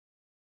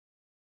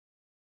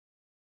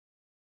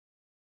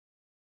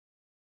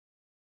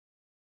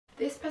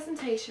This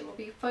presentation will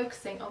be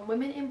focusing on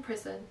women in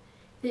prison,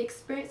 the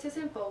experiences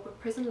involved with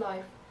prison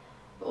life,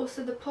 but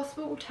also the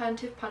possible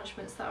alternative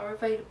punishments that are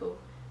available,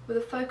 with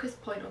a focus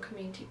point on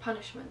community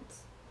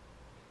punishments.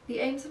 The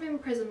aims of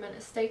imprisonment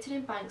as stated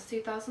in Banks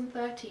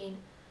 2013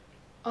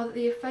 are that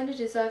the offender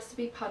deserves to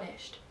be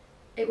punished,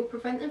 it will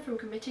prevent them from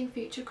committing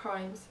future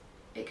crimes,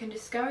 it can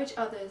discourage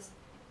others,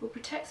 will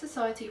protect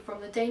society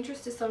from the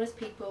dangerous, dishonest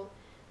people,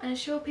 and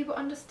ensure people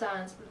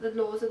understand that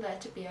the laws are there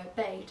to be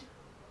obeyed.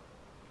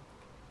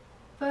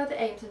 Further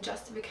aims and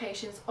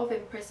justifications of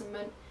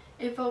imprisonment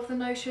involve the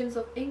notions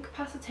of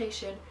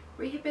incapacitation,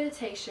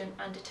 rehabilitation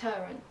and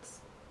deterrence.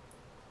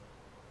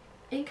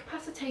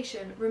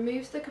 Incapacitation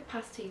removes the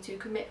capacity to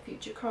commit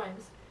future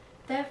crimes.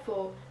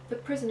 Therefore, the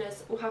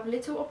prisoners will have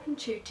little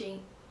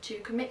opportunity to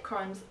commit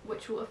crimes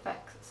which will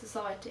affect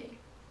society.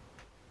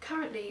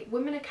 Currently,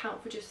 women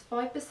account for just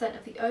 5%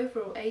 of the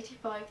overall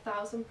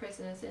 85,000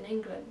 prisoners in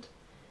England.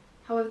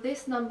 However,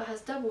 this number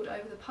has doubled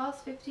over the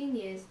past 15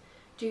 years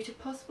due to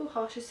possible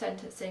harsher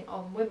sentencing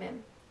on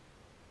women.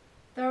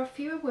 There are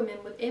fewer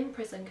women within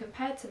prison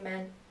compared to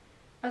men,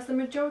 as the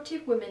majority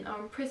of women are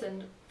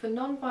imprisoned for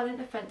non-violent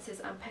offences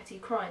and petty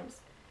crimes.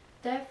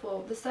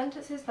 Therefore, the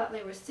sentences that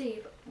they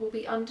receive will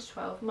be under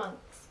 12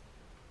 months.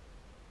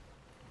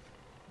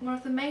 One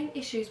of the main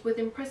issues with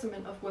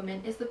imprisonment of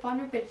women is the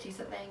vulnerabilities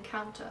that they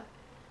encounter,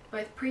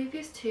 both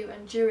previous to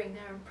and during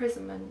their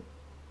imprisonment.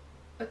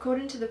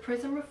 According to the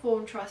Prison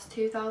Reform Trust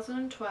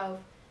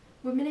 2012,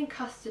 women in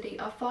custody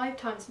are 5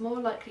 times more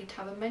likely to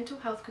have a mental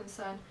health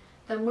concern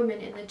than women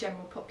in the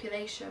general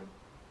population.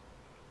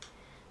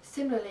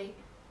 Similarly,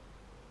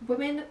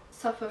 women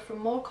suffer from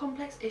more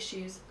complex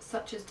issues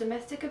such as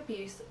domestic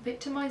abuse,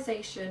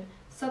 victimisation,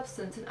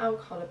 substance and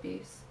alcohol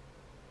abuse.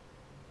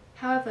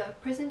 However,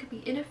 prison can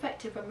be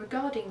ineffective when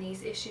regarding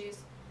these issues,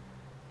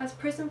 as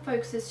prison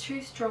focuses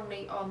too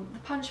strongly on the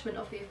punishment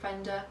of the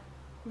offender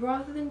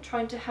rather than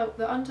trying to help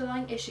the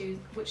underlying issues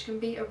which can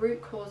be a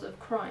root cause of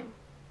crime.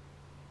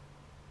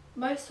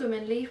 Most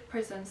women leave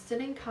prison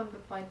still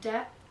encumbered by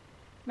debt,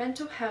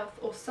 mental health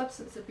or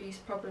substance abuse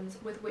problems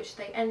with which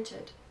they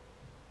entered,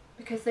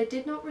 because they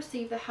did not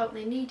receive the help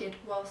they needed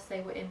whilst they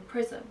were in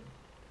prison.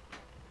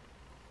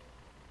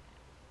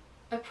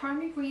 A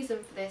primary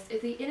reason for this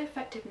is the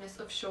ineffectiveness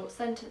of short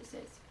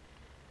sentences.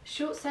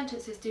 Short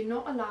sentences do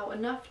not allow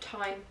enough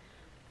time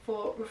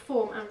for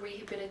reform and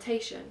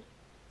rehabilitation,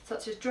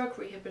 such as drug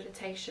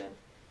rehabilitation,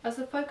 as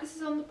the focus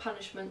is on the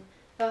punishment.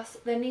 Thus,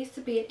 there needs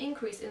to be an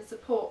increase in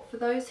support for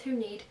those who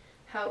need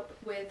help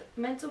with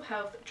mental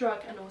health, drug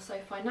and also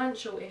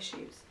financial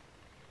issues.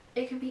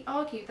 It can be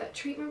argued that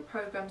treatment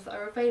programs that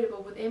are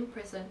available within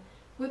prison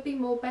would be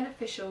more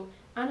beneficial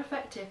and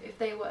effective if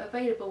they were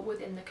available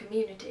within the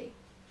community.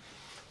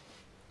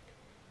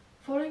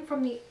 Following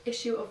from the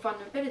issue of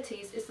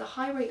vulnerabilities is the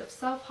high rate of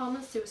self-harm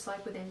and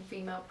suicide within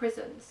female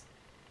prisons.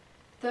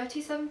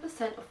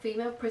 37% of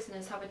female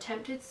prisoners have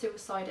attempted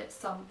suicide at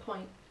some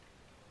point.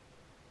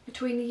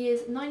 Between the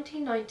years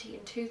 1990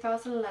 and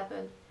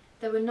 2011,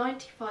 there were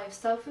 95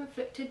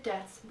 self-inflicted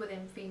deaths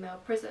within female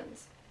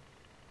prisons.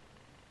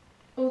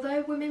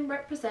 Although women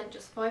represent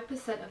just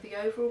 5% of the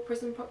overall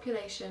prison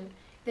population,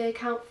 they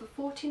account for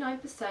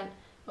 49%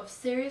 of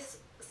serious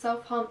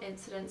self-harm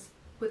incidents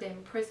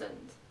within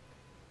prisons.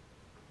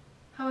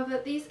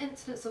 However, these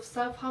incidents of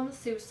self-harm and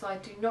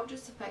suicide do not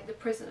just affect the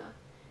prisoner,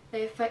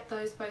 they affect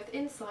those both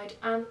inside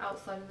and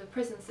outside of the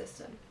prison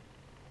system.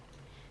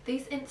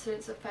 These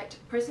incidents affect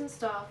prison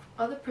staff,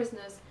 other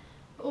prisoners,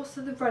 but also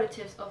the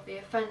relatives of the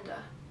offender.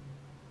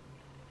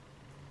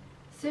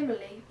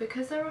 Similarly,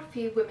 because there are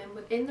few women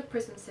within the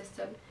prison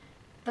system,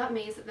 that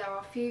means that there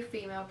are few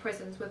female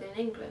prisons within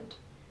England.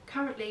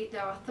 Currently,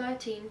 there are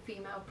 13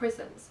 female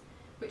prisons,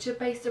 which are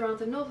based around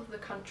the north of the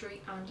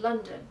country and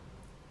London.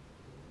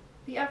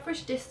 The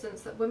average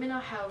distance that women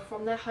are held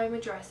from their home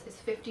address is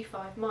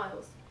 55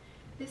 miles.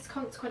 This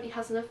consequently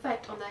has an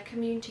effect on their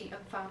community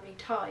and family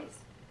ties.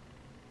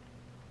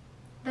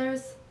 There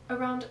is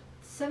around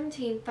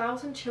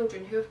 17,000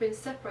 children who have been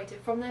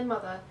separated from their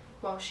mother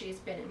while she has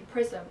been in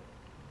prison.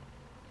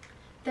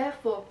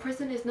 Therefore,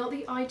 prison is not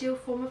the ideal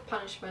form of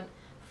punishment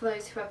for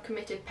those who have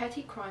committed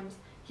petty crimes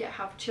yet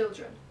have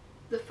children.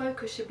 The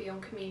focus should be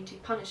on community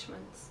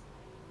punishments.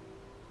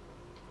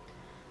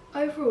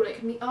 Overall, it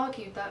can be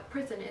argued that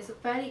prison is a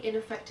fairly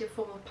ineffective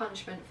form of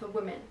punishment for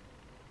women.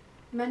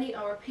 Many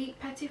are repeat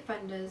petty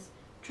offenders,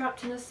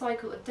 trapped in a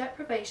cycle of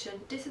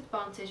deprivation,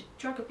 disadvantage,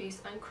 drug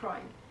abuse and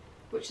crime,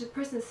 which the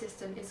prison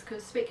system is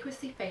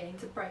conspicuously failing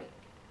to break.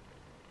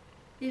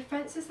 The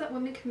offences that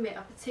women commit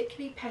are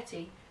particularly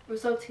petty,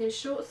 resulting in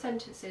short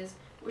sentences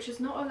which does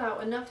not allow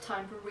enough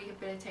time for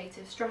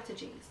rehabilitative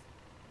strategies.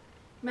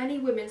 Many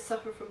women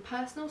suffer from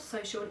personal,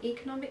 social and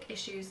economic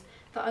issues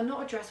that are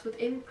not addressed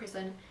within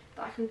prison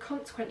that can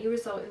consequently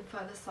result in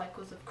further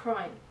cycles of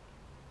crime.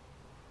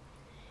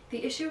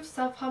 The issue of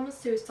self-harm and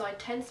suicide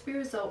tends to be a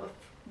result of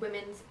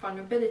women's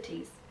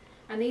vulnerabilities,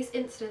 and these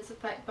incidents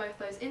affect both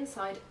those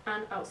inside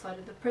and outside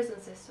of the prison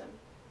system.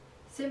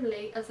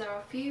 Similarly, as there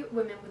are few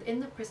women within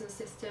the prison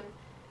system,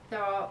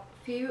 there are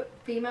few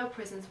female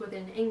prisons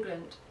within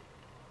England.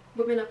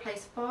 Women are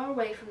placed far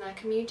away from their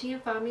community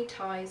and family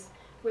ties,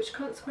 which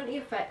consequently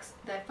affects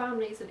their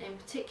families and in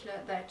particular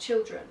their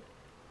children.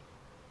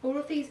 All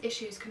of these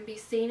issues can be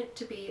seen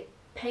to be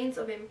pains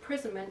of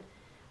imprisonment,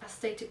 as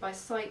stated by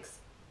Sykes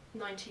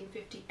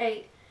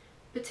 1958,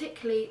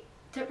 particularly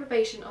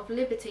deprivation of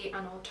liberty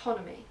and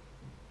autonomy.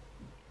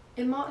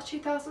 In March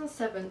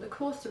 2007, the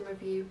Corston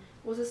Review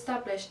was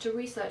established to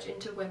research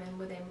into women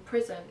within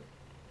prison.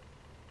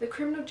 The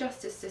criminal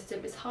justice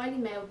system is highly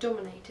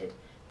male-dominated,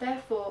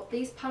 therefore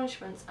these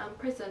punishments and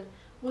prison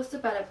was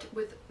developed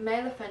with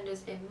male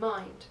offenders in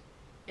mind.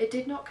 It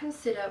did not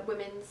consider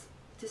women's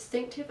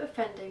distinctive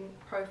offending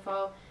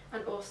profile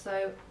and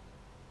also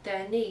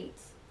their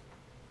needs.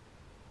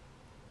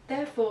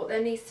 Therefore,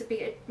 there needs to be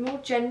a more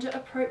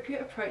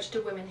gender-appropriate approach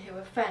to women who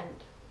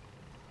offend.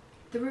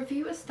 The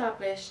review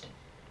established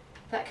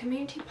that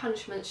community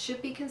punishments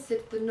should be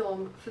considered the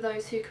norm for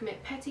those who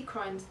commit petty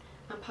crimes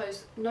and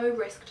pose no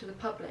risk to the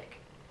public.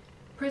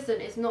 Prison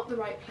is not the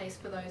right place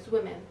for those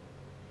women.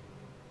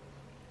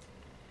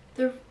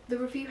 The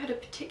review had a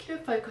particular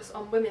focus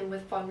on women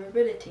with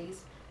vulnerabilities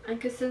and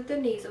considered the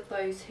needs of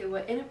those who were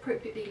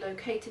inappropriately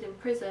located in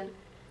prison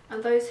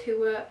and those who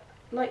were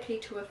likely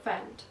to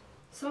offend.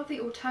 Some of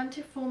the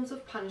alternative forms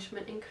of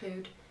punishment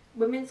include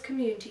women's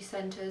community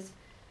centres,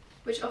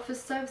 which offers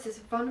services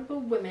for vulnerable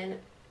women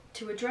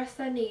to address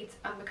their needs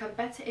and become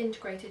better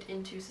integrated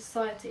into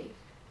society.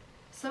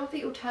 Some of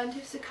the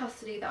alternatives to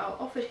custody that are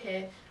offered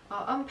here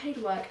are unpaid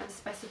work and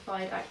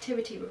specified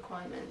activity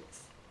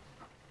requirements.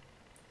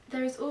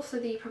 There is also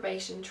the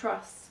probation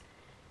trusts.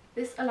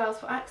 This allows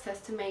for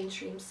access to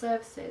mainstream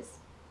services,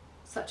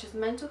 such as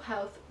mental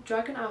health,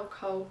 drug and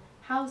alcohol,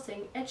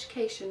 housing,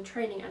 education,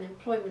 training and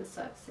employment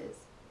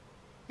services.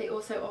 They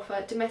also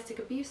offer domestic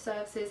abuse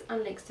services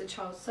and links to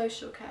child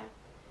social care.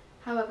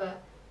 However,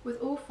 with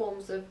all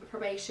forms of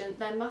probation,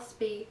 there must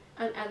be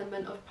an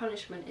element of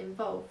punishment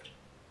involved.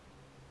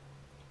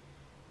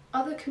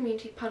 Other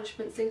community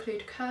punishments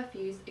include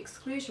curfews,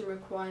 exclusion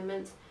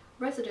requirements,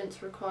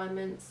 residence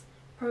requirements,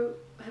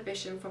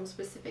 prohibition from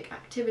specific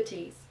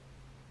activities.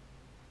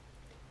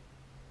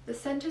 The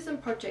centres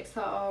and projects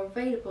that are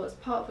available as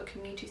part of a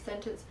community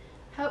sentence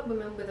help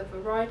women with a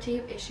variety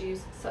of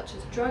issues such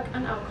as drug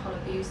and alcohol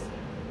abuse,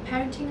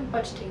 parenting and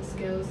budgeting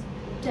skills,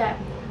 debt,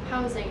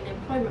 housing and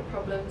employment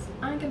problems,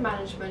 anger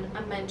management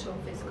and mental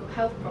and physical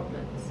health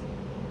problems.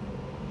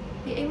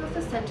 The aim of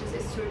the centres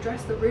is to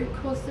address the root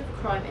causes of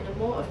crime in a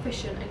more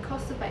efficient and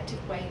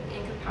cost-effective way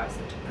in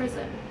comparison to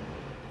prison.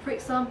 For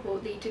example,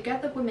 the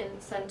Together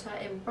Women's Centre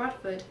in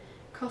Bradford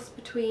costs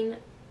between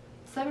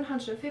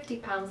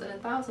 £750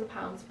 and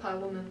 £1,000 per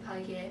woman per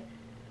year,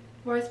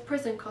 whereas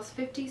prison costs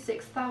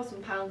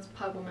 £56,000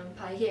 per woman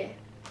per year.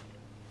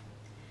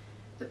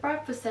 The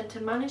Bradford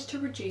Centre managed to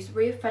reduce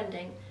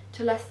reoffending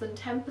to less than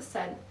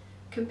 10%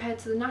 compared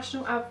to the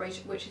national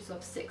average, which is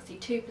of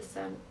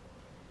 62%.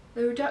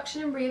 The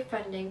reduction in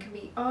reoffending can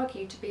be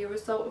argued to be a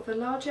result of a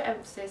larger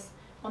emphasis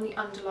on the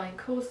underlying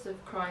causes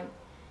of crime,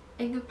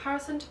 in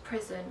comparison to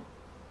prison,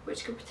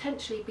 which could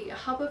potentially be a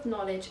hub of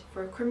knowledge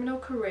for a criminal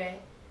career,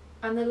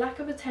 and the lack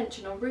of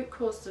attention on root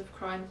causes of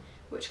crime,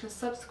 which can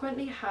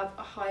subsequently have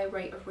a higher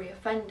rate of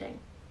reoffending.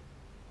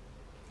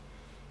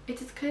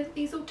 It is clear that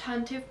these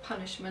alternative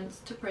punishments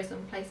to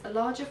prison place a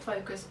larger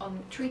focus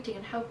on treating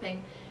and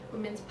helping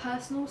women's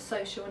personal,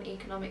 social and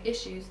economic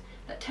issues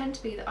that tend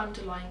to be the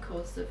underlying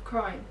causes of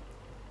crime.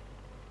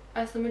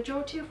 As the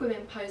majority of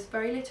women pose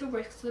very little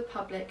risk to the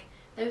public,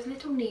 there is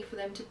little need for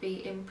them to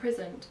be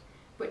imprisoned,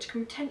 which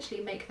can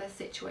potentially make their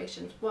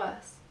situations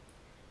worse.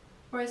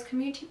 Whereas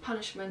community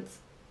punishments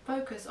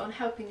focus on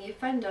helping the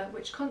offender,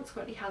 which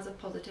consequently has a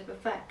positive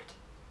effect.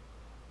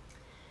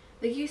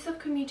 The use of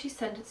community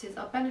sentences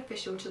are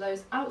beneficial to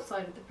those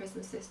outside of the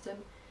prison system,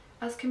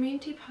 as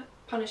community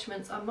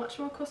punishments are much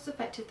more cost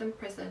effective than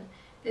prison.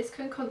 This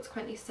can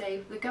consequently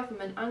save the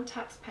government and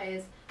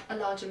taxpayers a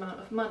large amount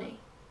of money.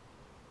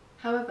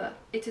 However,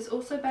 it is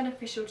also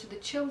beneficial to the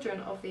children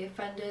of the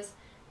offenders,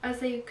 as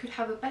they could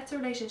have a better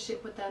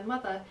relationship with their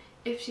mother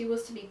if she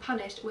was to be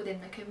punished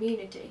within the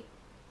community.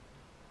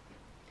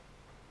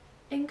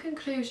 In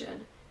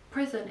conclusion,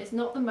 prison is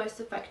not the most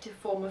effective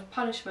form of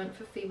punishment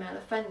for female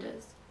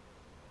offenders.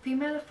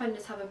 Female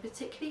offenders have a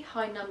particularly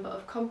high number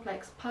of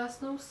complex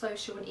personal,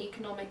 social and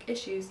economic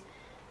issues.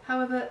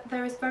 However,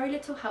 there is very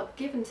little help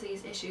given to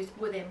these issues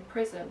within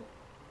prison,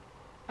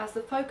 as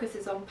the focus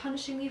is on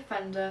punishing the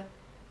offender.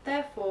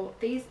 Therefore,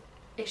 these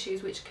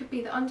issues, which could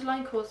be the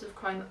underlying cause of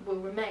crime, will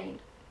remain.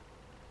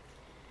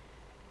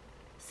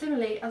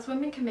 Similarly, as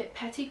women commit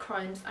petty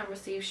crimes and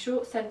receive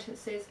short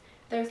sentences,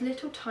 there is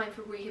little time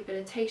for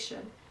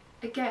rehabilitation.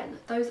 Again,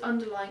 those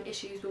underlying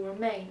issues will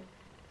remain.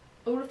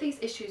 All of these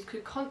issues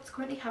could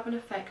consequently have an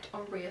effect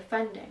on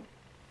reoffending.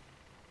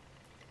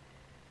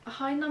 A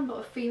high number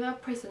of female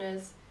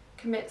prisoners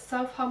commit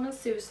self-harm and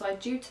suicide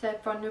due to their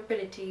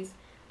vulnerabilities,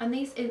 and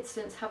these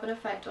incidents have an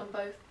effect on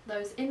both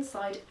those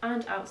inside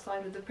and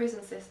outside of the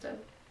prison system.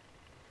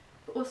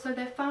 But also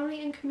their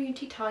family and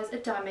community ties are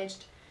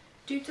damaged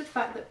due to the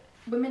fact that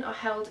women are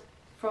held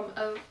from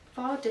a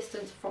far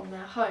distance from their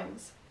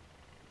homes.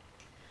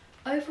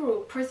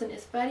 Overall, prison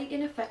is fairly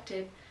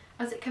ineffective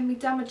as it can be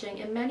damaging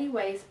in many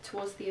ways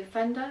towards the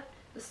offender,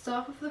 the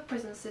staff of the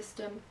prison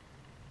system,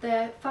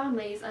 their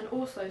families and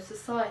also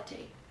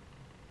society.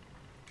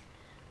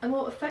 A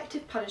more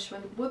effective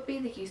punishment would be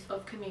the use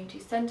of community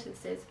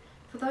sentences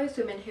for those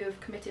women who have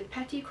committed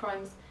petty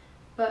crimes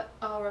but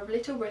are of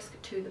little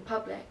risk to the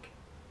public.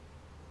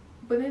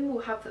 Women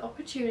will have the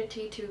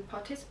opportunity to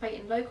participate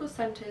in local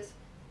centres,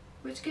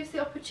 which gives the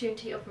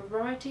opportunity of a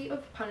variety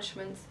of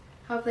punishments.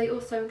 However, they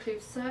also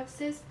include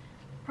services,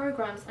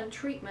 programmes and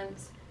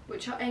treatments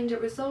which are aimed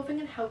at resolving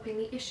and helping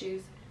the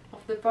issues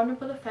of the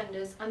vulnerable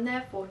offenders and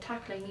therefore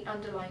tackling the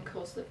underlying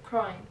cause of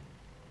crime.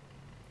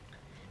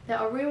 There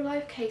are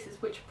real-life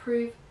cases which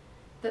prove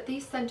that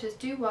these centres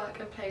do work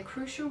and play a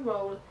crucial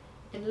role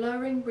in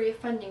lowering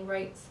reoffending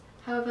rates.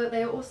 However,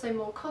 they are also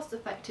more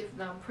cost-effective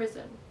than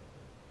prison.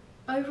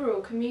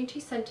 Overall, community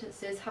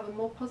sentences have a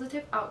more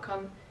positive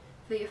outcome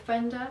for the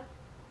offender,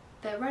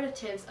 their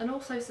relatives and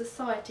also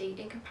society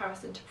in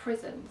comparison to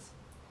prisons.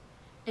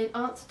 In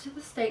answer to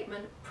the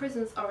statement,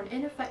 prisons are an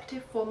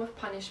ineffective form of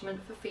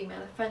punishment for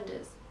female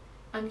offenders.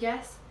 And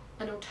yes,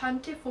 an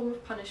alternative form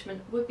of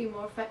punishment would be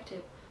more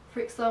effective, for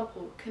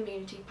example,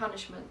 community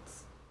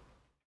punishments.